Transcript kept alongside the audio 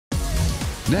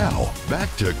Now,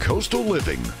 back to Coastal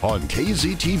Living on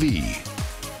KZTV.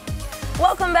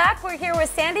 Welcome back. We're here with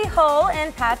Sandy Hull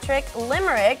and Patrick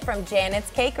Limerick from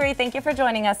Janet's Cakery. Thank you for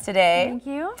joining us today. Thank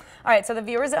you. All right, so the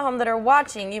viewers at home that are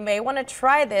watching, you may want to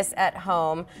try this at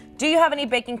home. Do you have any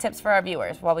baking tips for our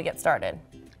viewers while we get started?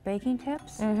 Baking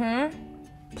tips?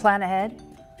 Mm-hmm. Plan ahead.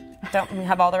 Don't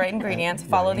have all the right ingredients.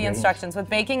 Follow the instructions. With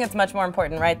baking, it's much more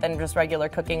important, right, than just regular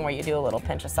cooking where you do a little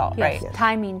pinch of salt, Yes. right?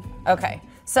 Timing. Okay.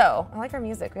 So, I like our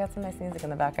music. We have some nice music in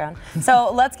the background.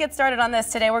 So, let's get started on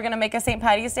this. Today, we're going to make a St.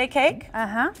 Patty's Day cake.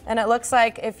 Uh-huh. And it looks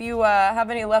like if you have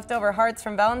any leftover hearts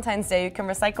from Valentine's Day, you can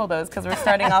recycle those because we're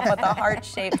starting off with a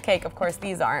heart-shaped cake. Of course,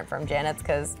 these aren't from Janet's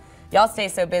because y'all stay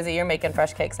so busy. You're making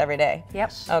fresh cakes every day.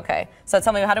 Yep. Okay. So,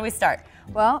 tell me, how do we start?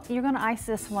 Well, you're going to ice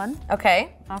this one.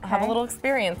 Okay. I have a little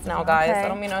experience now, guys. Okay. I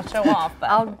don't mean to show off, but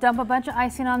I'll dump a bunch of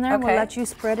icing on there and we'll Okay. let you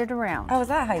spread it around. Oh, is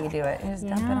that how you do it? You just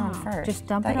dump it on Yeah, first. just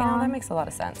dump that, it you know, on. that makes a lot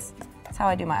of sense. That's how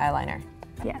I do my eyeliner.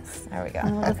 Yes. There we go.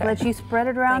 And we'll just Okay. let you spread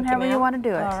it around Thank however you ma'am. want to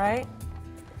do it. All right.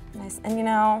 Nice. And you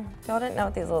know, y'all didn't know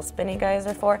what these little spinny guys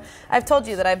are for. I've told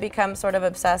you that I've become sort of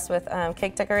obsessed with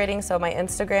cake decorating, so my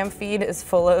Instagram feed is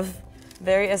full of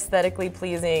very aesthetically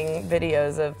pleasing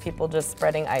videos of people just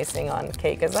spreading icing on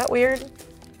cake. Is that weird?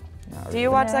 Do you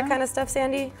watch that Yeah. kind of stuff,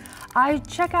 Sandy? I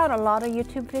check out a lot of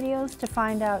YouTube videos to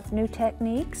find out new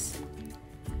techniques.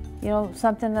 You know,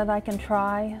 something that I can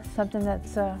try, something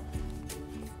that's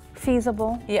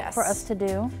feasible Yes. for us to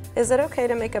do. Is it okay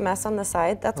to make a mess on the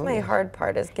side? That's my hard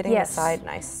part, is getting Yes. the side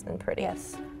nice and pretty.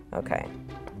 Yes. Okay.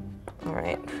 All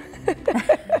right.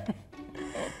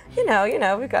 you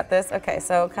know, we got this. Okay,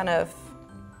 so kind of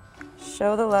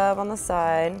show the love on the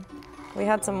side. We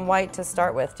had some white to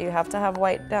start with. Do you have to have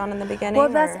white down in the beginning? Well,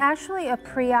 that's or- actually a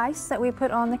pre-ice that we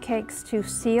put on the cakes to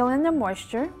seal in the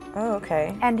moisture Oh,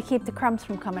 okay. and to keep the crumbs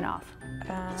from coming off.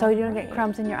 So you don't get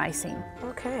crumbs in your icing.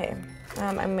 Okay.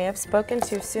 I may have spoken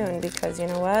too soon because you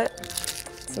know what?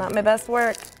 It's not my best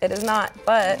work. It is not,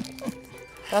 but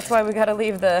that's why we gotta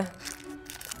leave the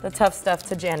tough stuff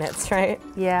to Janet's, right?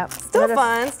 Yeah. Still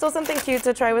fun, still something cute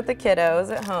to try with the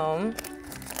kiddos at home.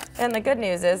 And the good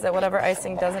news is that whatever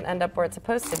icing doesn't end up where it's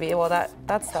supposed to be, well,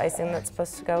 that's the icing that's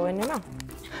supposed to go in your mouth.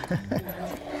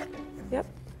 Yep.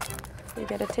 You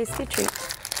get a tasty treat.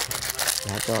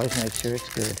 You have to always make sure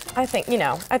it's good. I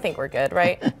think we're good,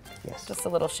 right? Yes. Just a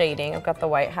little shading. I've got the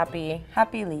white happy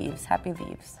leaves.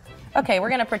 Okay, we're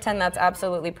gonna pretend that's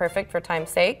absolutely perfect for time's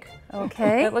sake.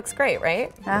 Okay. It looks great,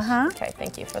 right? Uh-huh. Okay,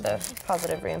 thank you for the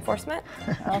positive reinforcement.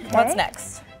 Okay. What's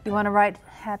next? You want to write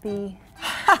happy?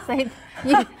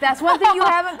 That's one thing you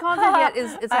haven't conquered yet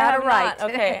is I how have to write. not.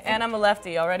 Okay, and I'm a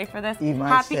lefty. Y'all ready for this? You might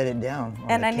Happy- set it down.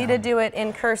 on And the I need to counter. do it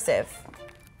in cursive.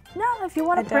 No, if you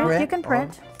want I to don't. print, you can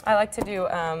print. I like to do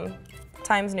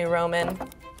Times New Roman.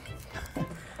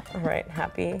 All right,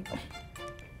 happy.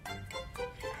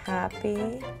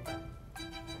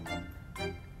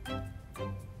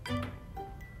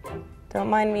 Don't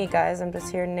mind me, guys. I'm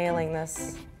just here nailing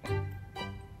this.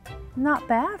 Not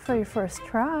bad for your first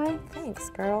try. Thanks,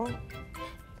 girl.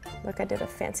 Look, I did a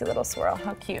fancy little swirl.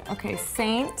 How cute. Okay,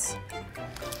 Saint.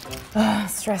 Ugh,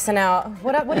 stressing out.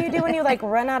 What do you do when you like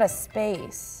run out of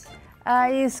space?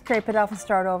 You scrape it off and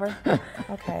start over.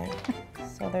 Okay.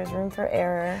 So there's room for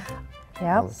error.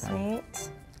 Yep.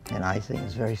 Saint. And icing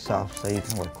is very soft, so you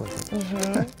can work with it.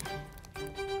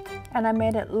 Mm-hmm. And I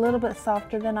made it a little bit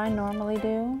softer than I normally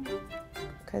do.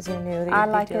 Because you knew that you'd I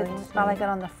be like it. doing I like it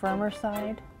on the firmer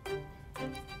side.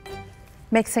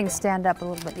 Makes things stand up a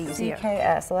little bit easier.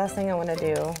 CKS. The last thing I want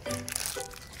to do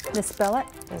Misspell it.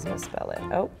 is misspell it.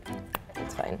 Oh,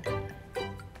 that's fine.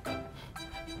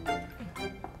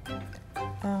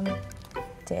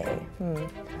 Day.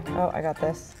 Oh, I got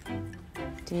this.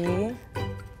 D.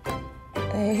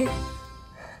 A.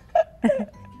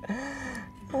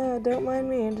 Oh, don't mind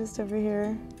me. I'm just over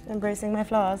here embracing my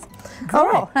flaws. All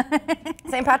right.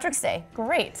 St. Patrick's Day.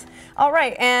 Great. All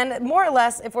right. And more or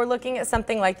less, if we're looking at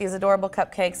something like these adorable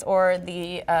cupcakes or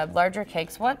the larger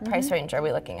cakes, what price range are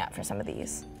we looking at for some of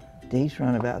these? These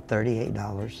run about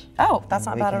 $38. Oh, that's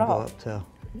not We bad can at go all. up to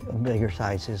bigger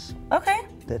sizes Okay.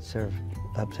 that serve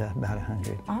up to about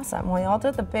 100. Awesome. Well, y'all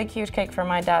did the big, huge cake for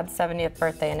my dad's 70th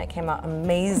birthday, and it came out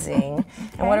amazing.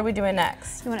 And what are we doing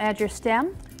next? You want to add your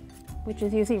stem, which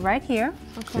is usually right here.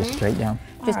 Just straight down.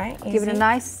 Just All right, give it a easy.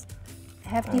 nice,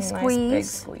 hefty Nice big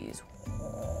squeeze. squeeze.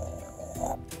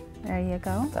 There you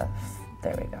go.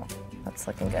 There we go. That's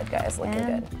looking good, guys. Looking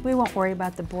And good. we won't worry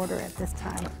about the border at this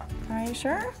time. Are you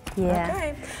sure? Yeah.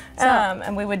 Okay. So-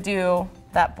 And we would do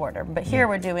that border, but here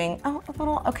we're doing a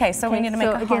little. Okay, so we need to make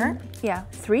a heart. Yeah,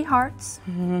 3 hearts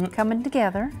coming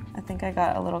together. I think I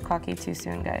got a little cocky too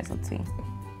soon, guys. Let's see.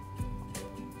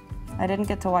 I didn't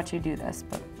get to watch you do this,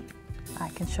 but. I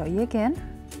can show you again.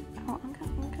 Oh,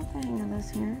 I got the hang of this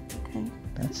here. Okay.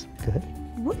 That's good.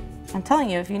 Whoop. I'm telling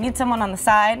you, if you need someone on the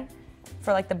side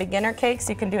for like the beginner cakes,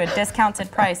 you can do a discounted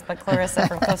price, but Clarissa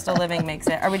from Coastal Living makes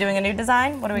it. Are we doing a new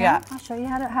design? What do we got? I'll show you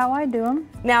how I do them.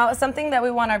 Now, something that we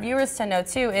want our viewers to know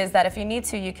too is that if you need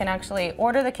to, you can actually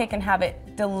order the cake and have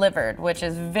it delivered, which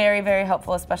is very, very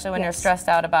helpful, especially when you're stressed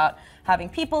out about having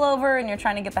people over and you're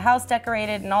trying to get the house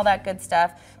decorated and all that good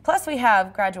stuff. Plus, we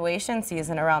have graduation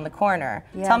season around the corner.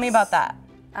 Yes. Tell me about that.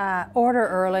 Order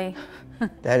early.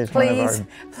 That is Please,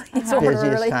 one of our order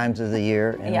busiest early. times of the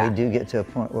year, and Yeah. we do get to a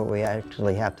point where we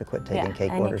actually have to quit taking cake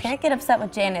and orders. you can't get upset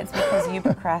with Janet it's because you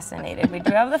procrastinated. We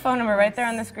do have the phone number right there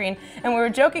on the screen, and we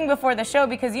were joking before the show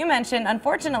because you mentioned,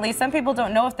 unfortunately, some people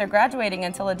don't know if they're graduating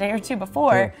until a day or two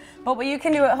before, but what you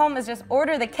can do at home is just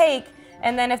order the cake,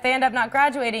 and then if they end up not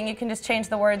graduating, you can just change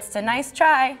the words to nice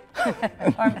try,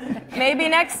 or maybe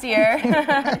next year,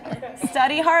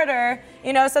 study harder,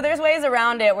 you know, so there's ways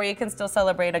around it where you can still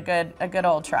celebrate a good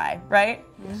old try, right?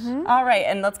 Mm-hmm. All right,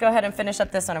 and let's go ahead and finish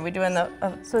up this one. Are we doing the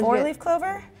four-leaf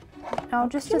clover? No,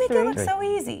 just You a make it three. look so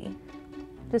easy.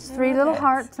 Just three little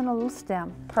hearts and a little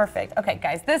stem. Perfect. Okay,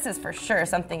 guys, this is for sure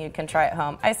something you can try at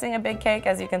home. Icing a big cake,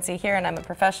 as you can see here, and I'm a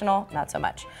professional, not so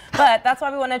much. But that's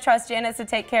why we want to trust Janice to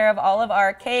take care of all of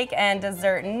our cake and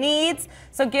dessert needs.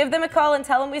 So give them a call and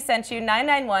tell them we sent you,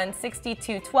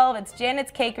 991-6212. It's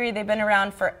Janet's Cakery. They've been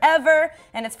around forever,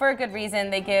 and it's for a good reason.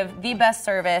 They give the best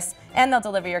service, and they'll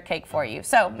deliver your cake for you.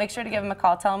 So make sure to give them a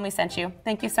call. Tell them we sent you.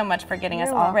 Thank you so much for getting us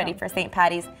all ready for St.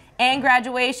 Patty's and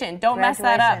graduation. Don't mess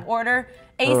that up. Order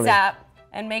ASAP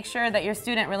and make sure that your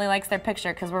student really likes their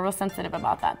picture because we're real sensitive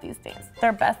about that these days.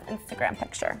 Their best Instagram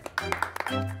picture.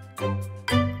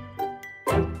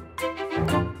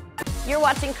 You're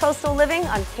watching Coastal Living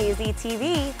on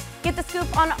KZTV. Get the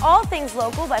scoop on all things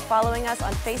local by following us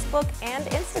on Facebook and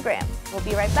Instagram. We'll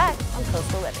be right back on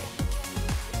Coastal Living.